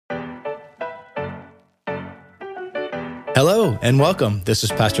Hello and welcome. This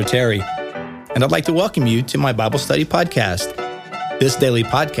is Pastor Terry, and I'd like to welcome you to my Bible study podcast. This daily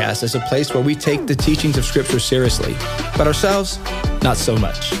podcast is a place where we take the teachings of Scripture seriously, but ourselves, not so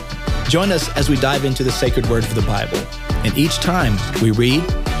much. Join us as we dive into the sacred word of the Bible, and each time we read,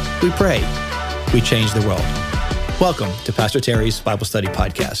 we pray, we change the world. Welcome to Pastor Terry's Bible Study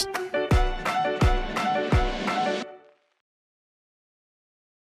Podcast.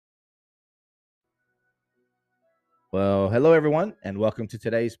 Well, hello, everyone, and welcome to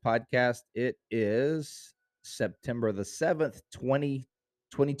today's podcast. It is September the 7th,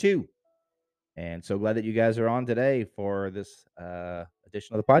 2022. And so glad that you guys are on today for this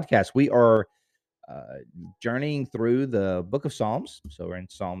edition of the podcast. We are journeying through the book of Psalms. So we're in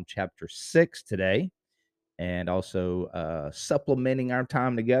Psalm chapter 6 today, and also supplementing our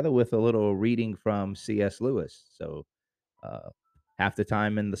time together with a little reading from C.S. Lewis. So half the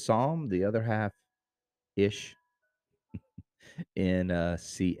time in the Psalm, the other half-ish in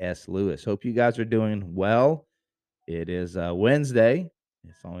C.S. Lewis. Hope you guys are doing well. It is Wednesday.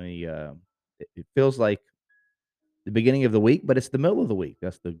 It's only, it feels like the beginning of the week, but it's the middle of the week.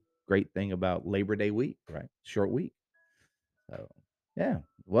 That's the great thing about Labor Day week, right? Short week. So, yeah.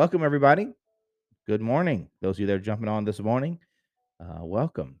 Welcome, everybody. Good morning. Those of you that are jumping on this morning,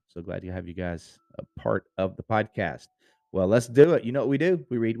 welcome. So glad to have you guys a part of the podcast. Well, let's do it. You know what we do?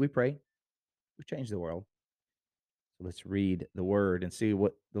 We read, we pray, we change the world. Let's read the word and see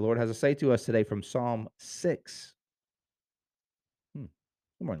what the Lord has to say to us today from Psalm 6. Good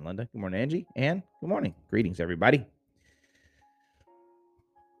morning, Linda. Good morning, Angie. Ann, good morning. Greetings, everybody.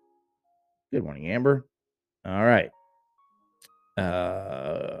 Good morning, Amber. All right.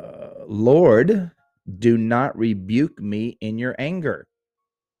 Lord, do not rebuke me in your anger,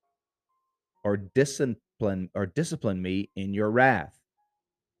 or discipline me in your wrath.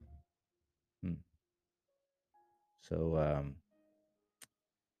 So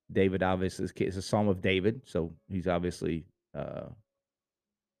David, obviously, it's a Psalm of David, so he's obviously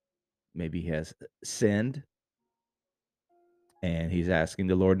maybe has sinned, and he's asking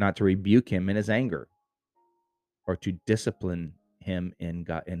the Lord not to rebuke him in his anger, or to discipline him in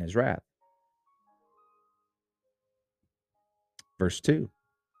his wrath. Verse 2.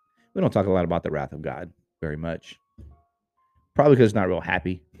 We don't talk a lot about the wrath of God very much. Probably because it's not real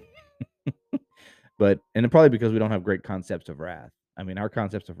happy. And probably because we don't have great concepts of wrath. I mean, our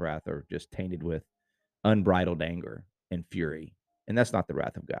concepts of wrath are just tainted with unbridled anger and fury. And that's not the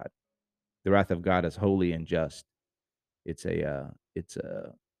wrath of God. The wrath of God is holy and just. It's a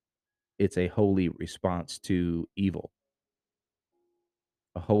holy response to evil.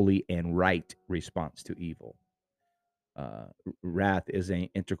 A holy and right response to evil. Wrath is an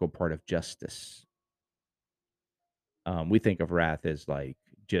integral part of justice. We think of wrath as like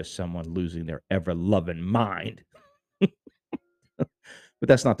just someone losing their ever-loving mind. But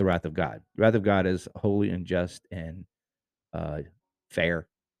that's not the wrath of God. The wrath of God is holy and just and fair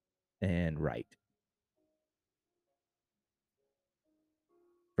and right.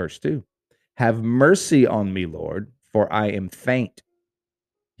 Verse 2. Have mercy on me, Lord, for I am faint.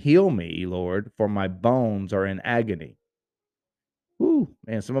 Heal me, Lord, for my bones are in agony. Whew,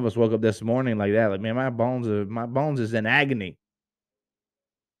 man, some of us woke up this morning like that. Like, man, my bones is in agony.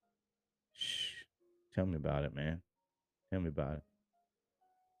 Shh. Tell me about it, man. Tell me about it.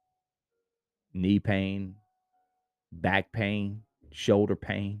 Knee pain, back pain, shoulder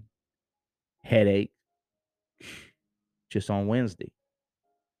pain, headache, just on Wednesday.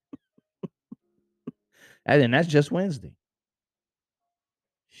 And that's just Wednesday.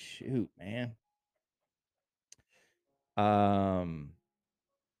 Shoot, man.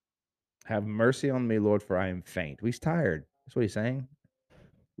 Have mercy on me, Lord, for I am faint. He's tired. That's what he's saying.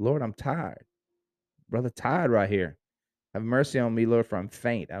 Lord, I'm tired. Brother, tired right here. Have mercy on me, Lord, for I'm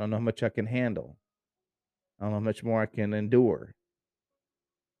faint. I don't know how much I can handle. I don't know how much more I can endure.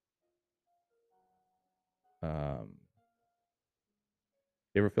 You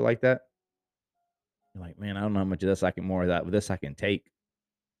ever feel like that? You're like, man, I don't know how much of this more of that, but this I can take.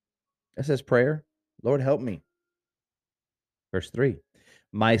 That's his prayer. Lord, help me. Verse 3.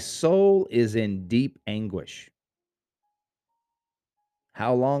 My soul is in deep anguish.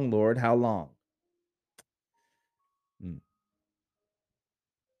 How long, Lord? How long?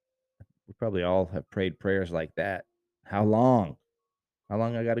 We probably all have prayed prayers like that. How long? How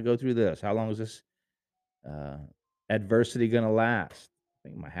long I got to go through this? How long is this adversity going to last? I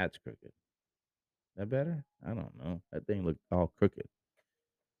think my hat's crooked. Is that better? I don't know. That thing looked all crooked. I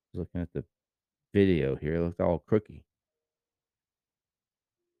was looking at the video here. It looked all crooked.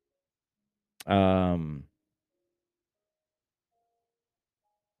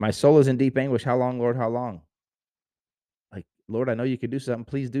 My soul is in deep anguish. How long, Lord? How long? Lord, I know you can do something.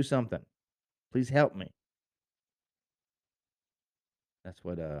 Please do something. Please help me. That's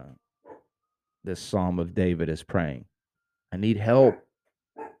what this Psalm of David is praying. I need help.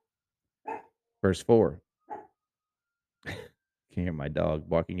 Verse 4. Can hear my dog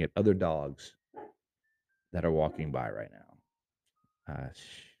barking at other dogs that are walking by right now.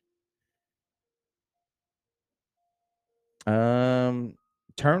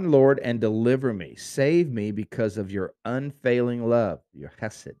 Turn, Lord, and deliver me. Save me because of your unfailing love, your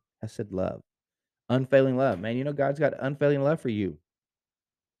hesed love, unfailing love. Man, you know God's got unfailing love for you.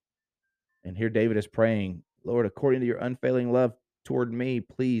 And here David is praying, Lord, according to your unfailing love toward me,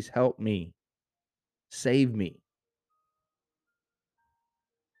 please help me, save me.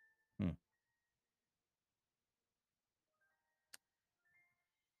 Hmm.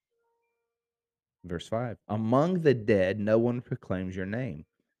 Verse 5. Among the dead, no one proclaims your name.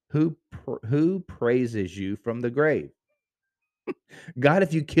 Who praises you from the grave? God,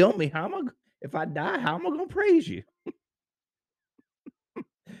 if you kill me, if I die, how am I going to praise you?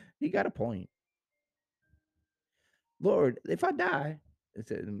 He got a point. Lord, if I die,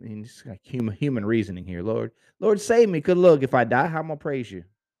 it's like human reasoning here. Lord, save me. Cause look, if I die, how am I gonna praise you?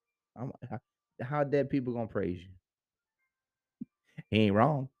 How dead people gonna praise you? He ain't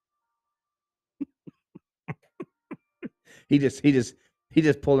wrong. He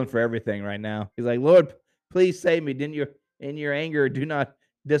just pulling for everything right now. He's like, Lord, please save me. Didn't you in your anger, do not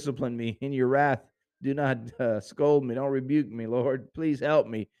discipline me. In your wrath, do not scold me. Don't rebuke me, Lord. Please help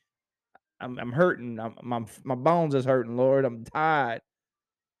me. I'm hurting. My bones is hurting, Lord. I'm tired.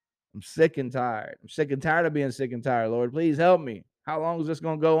 I'm sick and tired. I'm sick and tired of being sick and tired, Lord. Please help me. How long is this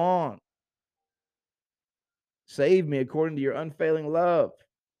going to go on? Save me according to your unfailing love.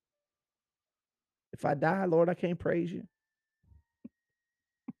 If I die, Lord, I can't praise you.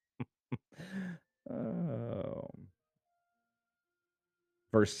 Oh.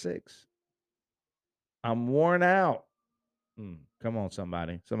 Verse 6. I'm worn out. Come on,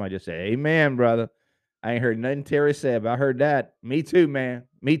 somebody. Somebody just say, Amen, brother. I ain't heard nothing Terry said, but I heard that. Me too, man.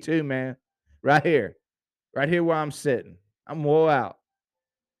 Me too, man. Right here. Right here where I'm sitting. I'm woe out.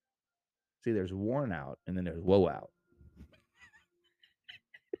 See, there's worn out and then there's woe out.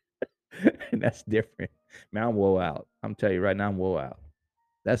 And that's different. Man, I'm woe out. I'm telling you right now, I'm woe out.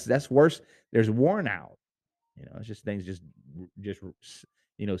 That's worse. There's worn out. It's just things just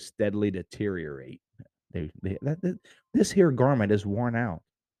steadily deteriorate. This here garment is worn out.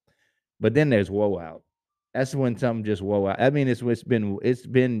 But then there's woe out. That's when something just woe out. I mean, it's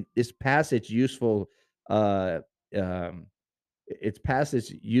been it's past its useful uh um it's past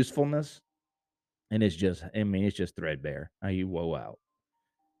its usefulness, and it's just threadbare. How you woe out.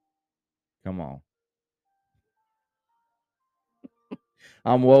 Come on.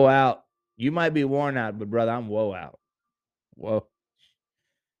 I'm woe out. You might be worn out, but brother, I'm woe out. Whoa.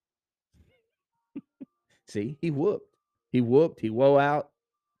 See, he whooped. He whooped. He woe out.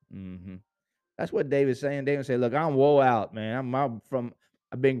 That's what David's saying. David said, "Look, I'm woe out, man.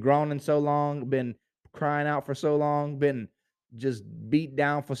 I've been groaning so long, been crying out for so long, been just beat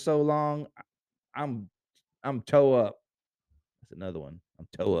down for so long. I'm I'm toe up." That's another one. I'm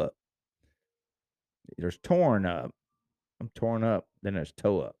toe up. There's torn up. I'm torn up. Then there's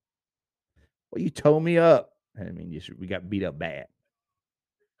toe up. Well, you toe me up. I mean, we got beat up bad.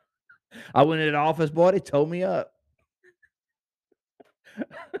 I went into the office, boy. They towed me up.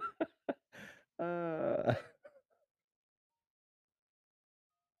 uh,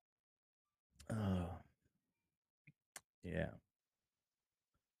 oh, yeah.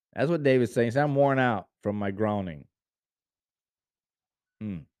 That's what David's saying. He said, I'm worn out from my groaning.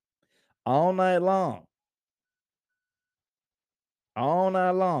 Mm. All night long. All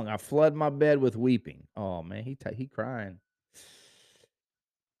night long, I flood my bed with weeping. Oh man, he crying.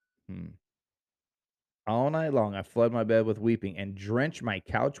 Hmm. All night long, I flood my bed with weeping and drench my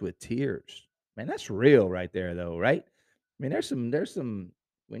couch with tears. Man, that's real right there, though, right? I mean, there's some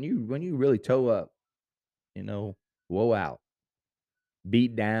when you really toe up, you know, woe out,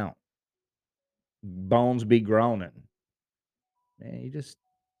 beat down, bones be groaning. Man, you just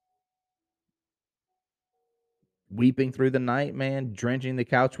weeping through the night, man, drenching the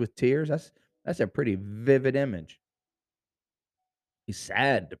couch with tears. That's a pretty vivid image. He's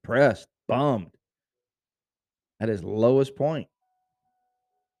sad, depressed, bummed at his lowest point.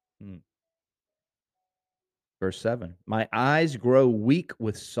 Hmm. Verse 7. My eyes grow weak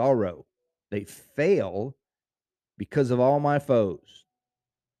with sorrow. They fail because of all my foes.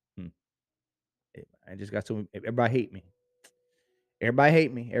 Hmm. I just got so everybody hate me. Everybody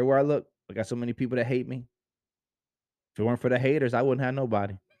hate me. Everywhere I look, I got so many people that hate me. If it weren't for the haters, I wouldn't have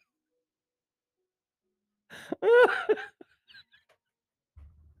nobody.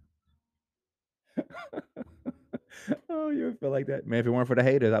 Oh, you ever feel like that? Man, if it weren't for the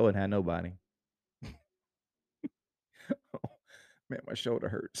haters, I wouldn't have nobody. Man, my shoulder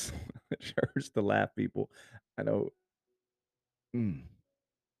hurts. It hurts to laugh, people. I know. Mm,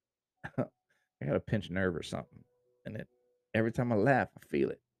 I got a pinched nerve or something, and every time I laugh, I feel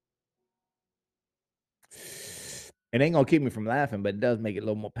it. It ain't gonna keep me from laughing, but it does make it a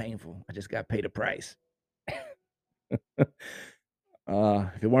little more painful. I just got to pay the price. If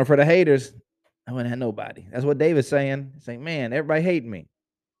it weren't for the haters, I wouldn't have nobody. That's what David's saying. He's saying, "Man, everybody hating me.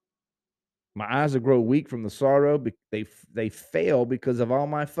 My eyes will grow weak from the sorrow. They fail because of all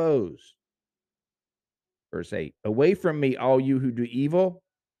my foes." Verse 8. Away from me, all you who do evil,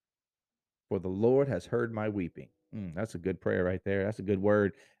 for the Lord has heard my weeping. That's a good prayer right there. That's a good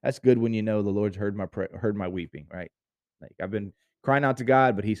word. That's good when you know the Lord's heard my weeping, right? Like I've been crying out to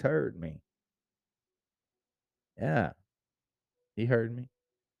God, but He's heard me. Yeah, He heard me.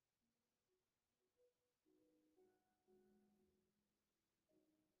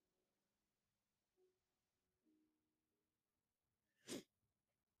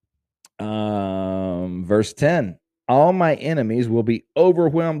 Verse 10. All my enemies will be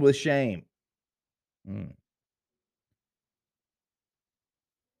overwhelmed with shame. Mm.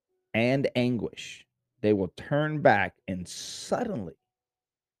 And anguish. They will turn back and suddenly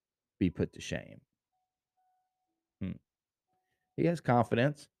be put to shame. Hmm. He has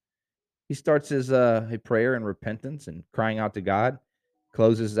confidence. He starts his prayer in repentance and crying out to God.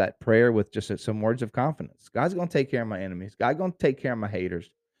 Closes that prayer with just some words of confidence. God's going to take care of my enemies. God's going to take care of my haters.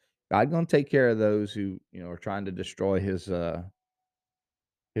 God's going to take care of those who are trying to destroy his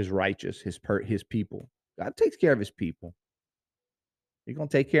righteous his people. God takes care of his people. He's going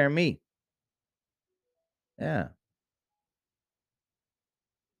to take care of me. Yeah.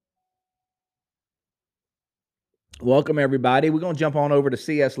 Welcome, everybody. We're going to jump on over to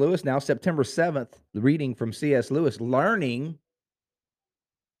C.S. Lewis now, September 7th, reading from C.S. Lewis, Learning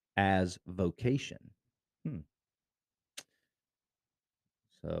as Vocation. Hmm.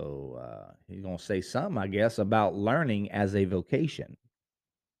 So he's going to say something, I guess, about learning as a vocation.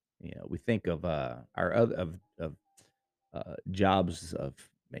 We think of our other of jobs of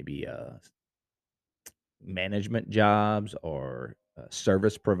maybe management jobs or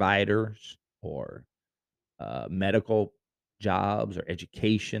service providers or medical jobs or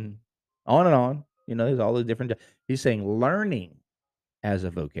education, on and on. There's all the different. He's saying learning as a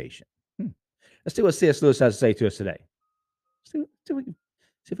vocation. Hmm. Let's see what C.S. Lewis has to say to us today. See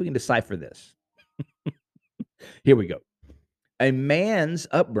if we can decipher this. Here we go. A man's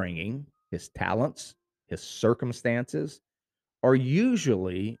upbringing, his talents, his circumstances are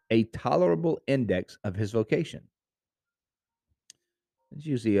usually a tolerable index of his vocation. It's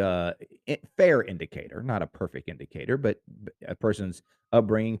usually a fair indicator, not a perfect indicator, but a person's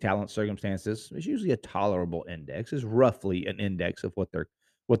upbringing, talent, circumstances is usually a tolerable index. Is roughly an index of what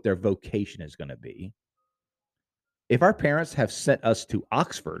their vocation is going to be. If our parents have sent us to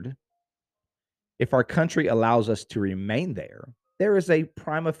Oxford, if our country allows us to remain there, there is a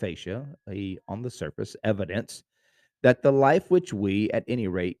prima facie, on the surface, evidence that the life which we, at any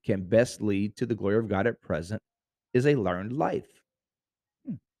rate, can best lead to the glory of God at present is a learned life.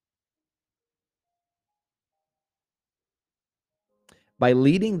 Hmm. By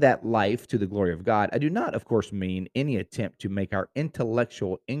leading that life to the glory of God, I do not, of course, mean any attempt to make our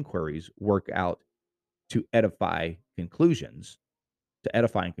intellectual inquiries work out to edify conclusions, to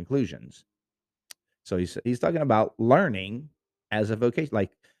edifying conclusions. So he's talking about learning as a vocation,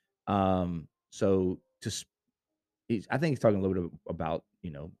 like so to I think he's talking a little bit about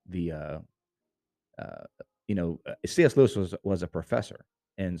the C.S. Lewis was a professor,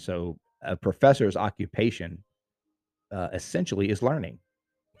 and so a professor's occupation essentially is learning.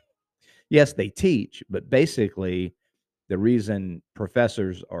 Yes, they teach, but basically the reason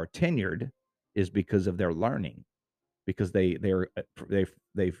professors are tenured is because of their learning, because they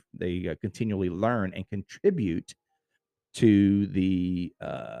continually learn and contribute to the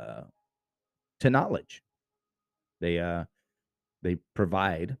to knowledge. They they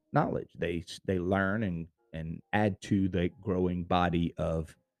provide knowledge. They learn and add to the growing body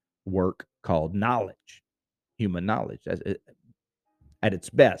of work called knowledge, human knowledge at its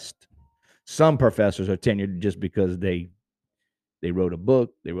best. Some professors are tenured just because they wrote a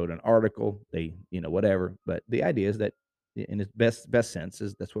book, they wrote an article, they whatever. But the idea is that in its best sense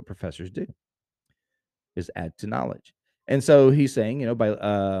is that's what professors do, is add to knowledge. And so he's saying,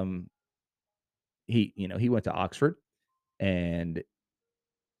 by he went to Oxford, and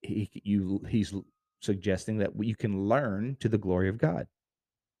he's suggesting that you can learn to the glory of God.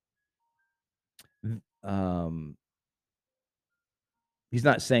 Um, He's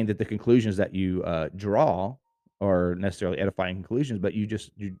not saying that the conclusions that you, draw are necessarily edifying conclusions, but you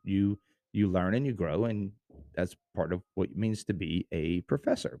just you learn and you grow, and that's part of what it means to be a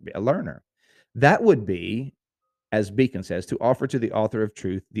professor, be a learner. That would be, as Beacon says, to offer to the author of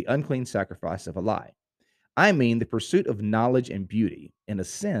truth the unclean sacrifice of a lie. I mean the pursuit of knowledge and beauty, in a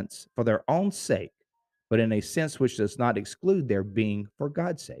sense, for their own sake, but in a sense which does not exclude their being for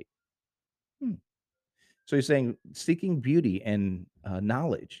God's sake. Hmm. So he's saying seeking beauty and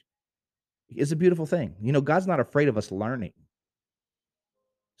knowledge is a beautiful thing. God's not afraid of us learning.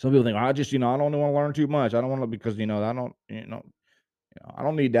 Some people think, I just, I don't want to learn too much. I don't want to because, I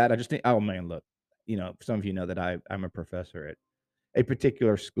don't need that. I just think, oh man, look, some of you know that I'm a professor at a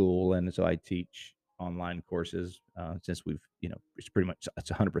particular school, and so I teach online courses since it's pretty much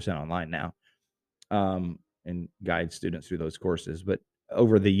it's 100% online now, and guide students through those courses. But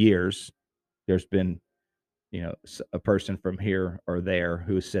over the years, there's been a person from here or there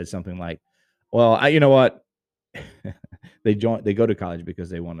who said something like, "Well, you know what." They go to college because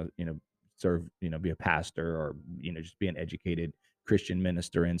they want to serve, be a pastor, or just be an educated Christian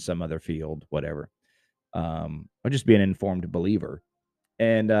minister in some other field, whatever, or just be an informed believer.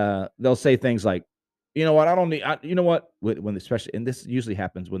 And they'll say things like, "You know what? I don't need. You know what?" When especially, and this usually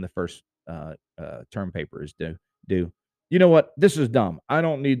happens when the first term paper is due. You know what? This is dumb. I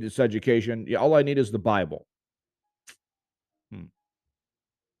don't need this education. Yeah, all I need is the Bible. Hmm,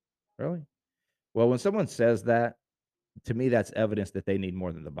 really? Well, when someone says that, to me, that's evidence that they need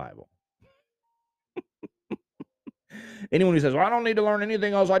more than the Bible. Anyone who says, "Well, I don't need to learn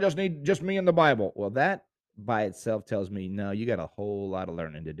anything else. I just need just me and the Bible." Well, that by itself tells me, no, you got a whole lot of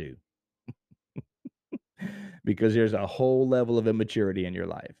learning to do because there's a whole level of immaturity in your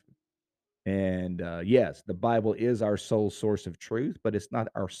life. And yes, the Bible is our sole source of truth, but it's not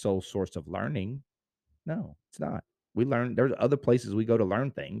our sole source of learning. No, it's not. We learn, there's other places we go to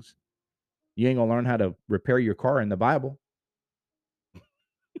learn things. You ain't gonna learn how to repair your car in the Bible.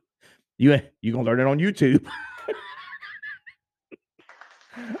 You gonna learn it on YouTube.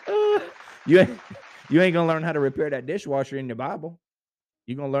 you ain't, you ain't gonna learn how to repair that dishwasher in the Bible.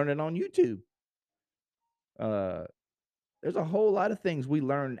 You're gonna learn it on YouTube. Uh, there's a whole lot of things we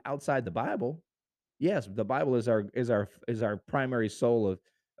learn outside the Bible. Yes, the Bible is our primary soul of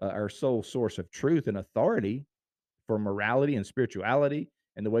our sole source of truth and authority for morality and spirituality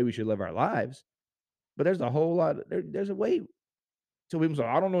and the way we should live our lives. But there's a whole lot. There's a way. So people say,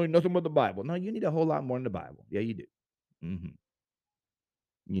 "I don't know nothing but the Bible." No, you need a whole lot more than the Bible. Yeah, you do. hmm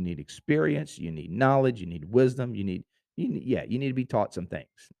You need experience. You need knowledge. You need wisdom. Yeah, you need to be taught some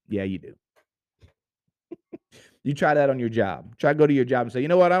things. Yeah, you do. You try that on your job. Try to go to your job and say, "You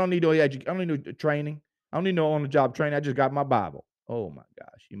know what? I don't need I don't need no training. I don't need no on the job training. I just got my Bible." Oh my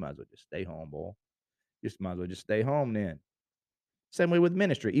gosh, you might as well just stay home, boy. Just might as well just stay home then. Same way with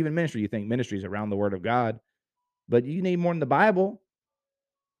ministry. Even ministry, you think ministry is around the Word of God, but you need more than the Bible.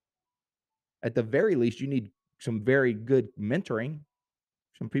 At the very least, you need some very good mentoring,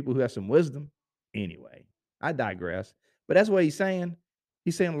 some people who have some wisdom. Anyway, I digress. But that's what he's saying.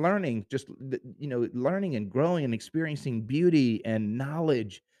 He's saying learning, just learning and growing and experiencing beauty and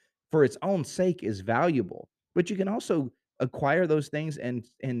knowledge for its own sake is valuable. But you can also acquire those things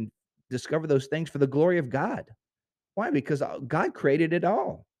and discover those things for the glory of God. Why? Because God created it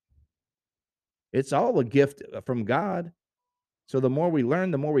all. It's all a gift from God. So the more we learn,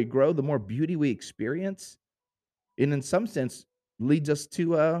 the more we grow, the more beauty we experience, and in some sense leads us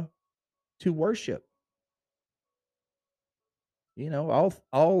to worship.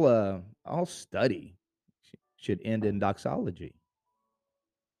 All study should end in doxology,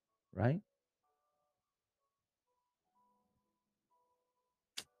 right?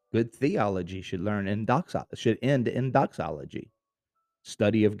 Good theology should end in doxology.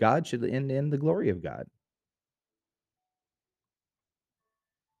 Study of God should end in the glory of God.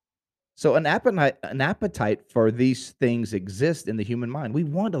 So an appetite for these things exists in the human mind. We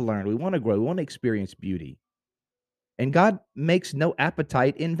want to learn, we want to grow, we want to experience beauty. And God makes no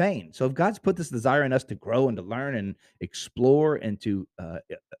appetite in vain. So if God's put this desire in us to grow and to learn and explore and to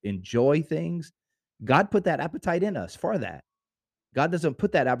enjoy things, God put that appetite in us for that. God doesn't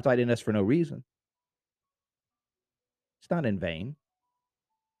put that appetite in us for no reason. It's not in vain.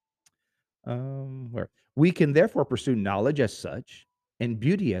 Where we can therefore pursue knowledge as such and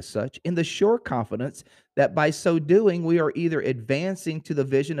beauty as such in the sure confidence that by so doing we are either advancing to the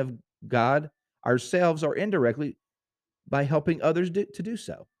vision of God ourselves or indirectly by helping others to do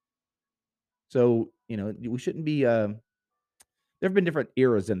so. So, we shouldn't be there have been different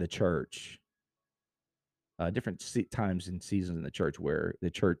eras in the church, different times and seasons in the church where the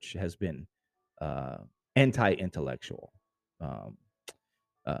church has been uh, anti-intellectual. Um,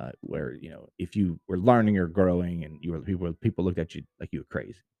 where if you were learning or growing, and people looked at you like you were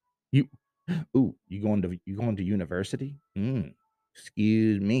crazy. You, ooh, you going to university?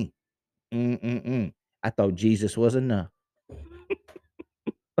 Excuse me. Mm-mm-mm. I thought Jesus was enough.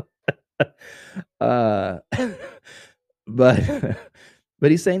 uh, but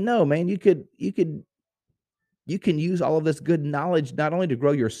but he's saying no, man. You can use all of this good knowledge not only to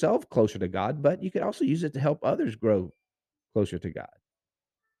grow yourself closer to God, but you could also use it to help others grow closer to God.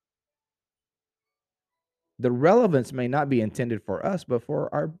 The relevance may not be intended for us, but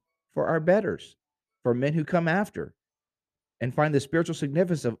for our betters, for men who come after and find the spiritual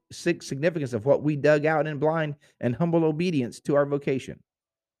significance of what we dug out in blind and humble obedience to our vocation.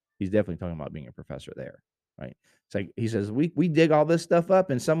 He's definitely talking about being a professor there, right? It's like he says, we dig all this stuff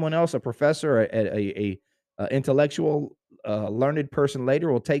up, and someone else, a professor, a intellectual, learned person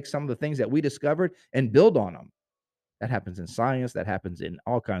later, will take some of the things that we discovered and build on them. That happens in science. That happens in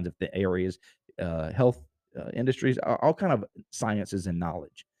all kinds of areas, health industries, all kind of sciences and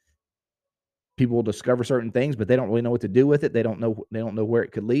knowledge. People will discover certain things, but they don't really know what to do with it. They don't know where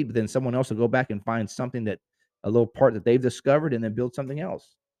it could lead. But then someone else will go back and find something, that a little part that they've discovered, and then build something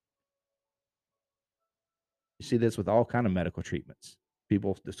else. You see this with all kind of medical treatments.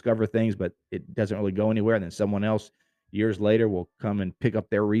 People discover things, but it doesn't really go anywhere. And then someone else years later will come and pick up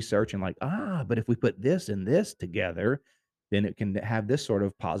their research and like, but if we put this and this together, then it can have this sort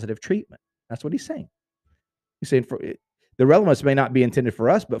of positive treatment. That's what he's saying. He's saying the relevance may not be intended for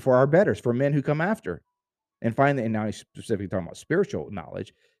us, but for our betters, for men who come after and find and now he's specifically talking about spiritual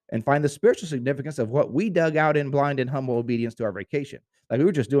knowledge, and find the spiritual significance of what we dug out in blind and humble obedience to our vocation. Like, we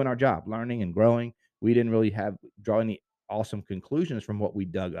were just doing our job, learning and growing. We didn't really draw any awesome conclusions from what we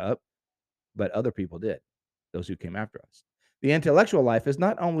dug up, but other people did, those who came after us. The intellectual life is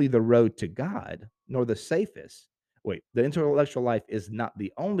not only the road to God, nor the safest. Wait, the intellectual life is not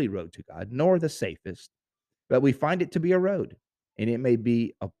the only road to God, nor the safest, but we find it to be a road, and it may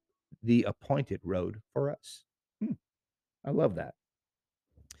be the appointed road for us. Hmm, I love that.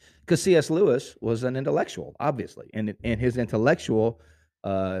 Because C.S. Lewis was an intellectual, obviously, and his intellectual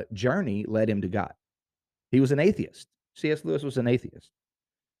journey led him to God. He was an atheist. C.S. Lewis was an atheist,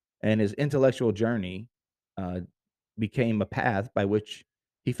 and his intellectual journey uh, became a path by which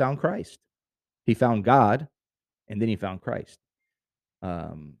he found Christ. He found God, and then he found Christ.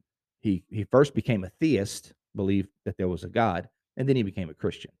 Um, he first became a theist, believed that there was a God, and then he became a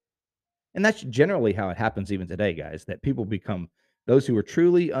Christian. And that's generally how it happens even today, guys, that people become those who are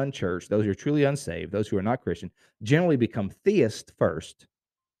truly unchurched, those who are truly unsaved, those who are not Christian, generally become theists first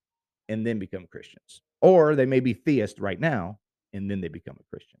and then become Christians. Or they may be theists right now and then they become a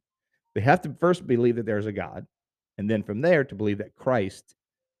Christian. They have to first believe that there's a God, and then from there to believe that Christ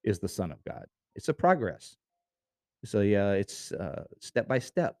is the Son of God. It's a progress. So yeah, it's step by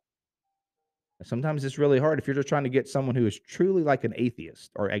step. Sometimes it's really hard if you're just trying to get someone who is truly like an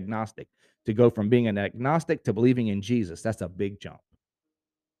atheist or agnostic to go from being an agnostic to believing in Jesus. That's a big jump.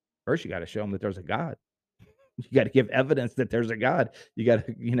 First, you got to show them that there's a God. You got to give evidence that there's a God. You got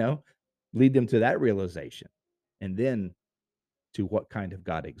to, lead them to that realization, and then to what kind of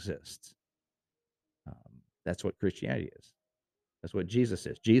God exists. That's what Christianity is. That's what Jesus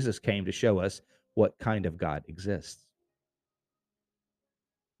is. Jesus came to show us what kind of God exists.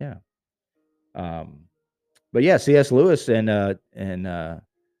 Yeah. Um, but yeah, C.S. Lewis and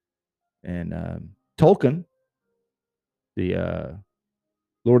Tolkien, the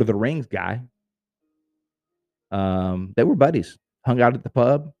Lord of the Rings guy, they were buddies. Hung out at the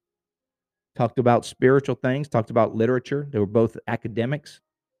pub, talked about spiritual things, talked about literature. They were both academics,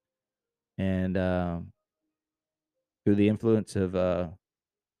 and through the influence of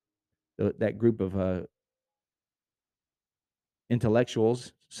that group of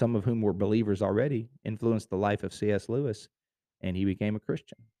intellectuals, some of whom were believers already, influenced the life of C.S. Lewis, and he became a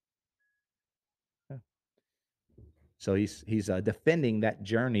Christian. Yeah. So he's defending that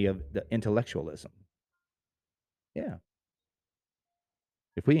journey of the intellectualism. Yeah.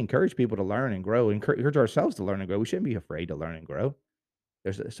 If we encourage people to learn and grow, encourage ourselves to learn and grow, we shouldn't be afraid to learn and grow.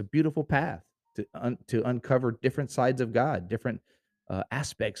 It's a beautiful path to uncover different sides of God, different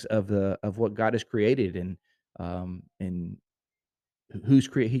aspects of what God has created, and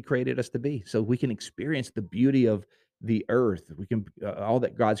He created us to be, so we can experience the beauty of the earth. We can all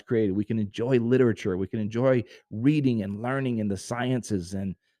that God's created. We can enjoy literature. We can enjoy reading and learning in the sciences,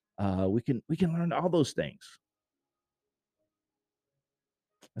 and we can learn all those things.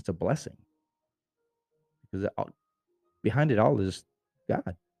 That's a blessing because behind it all is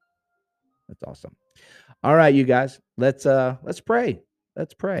God. That's awesome. All right, you guys, let's pray.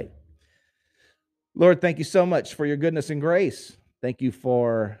 Let's pray. Lord, thank you so much for your goodness and grace. Thank you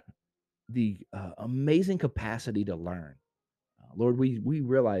for the amazing capacity to learn. Lord, we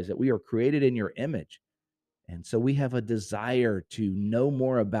realize that we are created in your image. And so we have a desire to know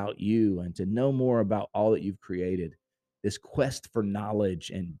more about you and to know more about all that you've created. This quest for knowledge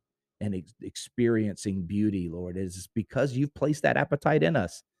and experiencing beauty, Lord, is because you've placed that appetite in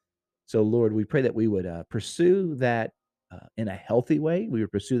us. So, Lord, we pray that we would pursue that in a healthy way. We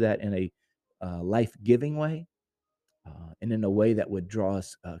would pursue that in a life giving way, and in a way that would draw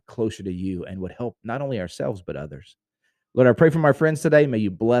us closer to you and would help not only ourselves, but others. Lord, I pray for my friends today. May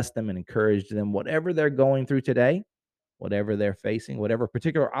you bless them and encourage them, whatever they're going through today, whatever they're facing, whatever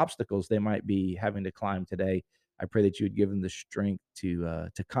particular obstacles they might be having to climb today. I pray that you would give them the strength to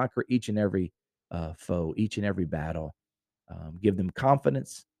conquer each and every foe, each and every battle. Give them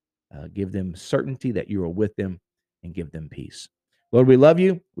confidence, give them certainty that you are with them, and give them peace. Lord, we love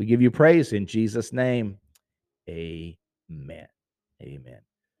you. We give you praise in Jesus' name. Amen. Amen.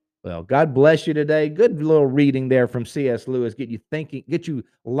 Well, God bless you today. Good little reading there from C.S. Lewis. Get you thinking,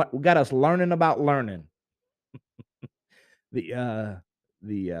 got us learning about learning. The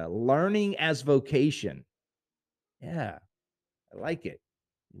learning as vocation. Yeah, I like it.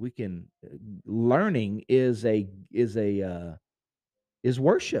 We can learning is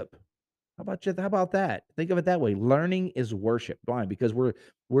worship. How about that? Think of it that way. Learning is worship. Why? Because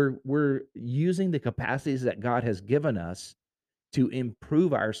we're using the capacities that God has given us to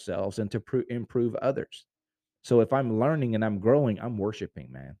improve ourselves and to improve others. So if I'm learning and I'm growing, I'm worshiping,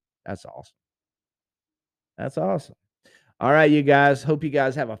 man. That's awesome. That's awesome. All right, you guys. Hope you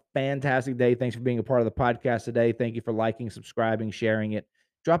guys have a fantastic day. Thanks for being a part of the podcast today. Thank you for liking, subscribing, sharing it.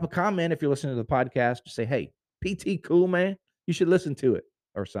 Drop a comment if you're listening to the podcast. Just say, hey, PT cool, man. You should listen to it,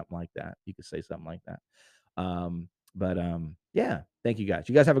 or something like that. You could say something like that. Yeah, thank you guys.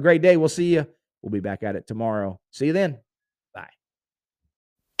 You guys have a great day. We'll see you. We'll be back at it tomorrow. See you then. Bye.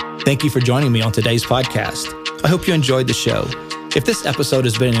 Thank you for joining me on today's podcast. I hope you enjoyed the show. If this episode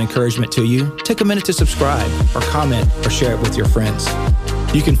has been an encouragement to you, take a minute to subscribe or comment or share it with your friends.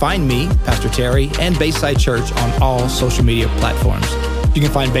 You can find me, Pastor Terry, and Bayside Church on all social media platforms. You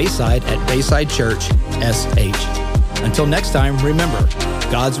can find Bayside at Bayside Church SH. Until next time, remember,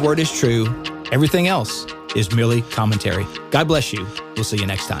 God's word is true. Everything else is merely commentary. God bless you. We'll see you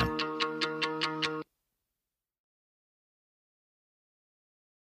next time.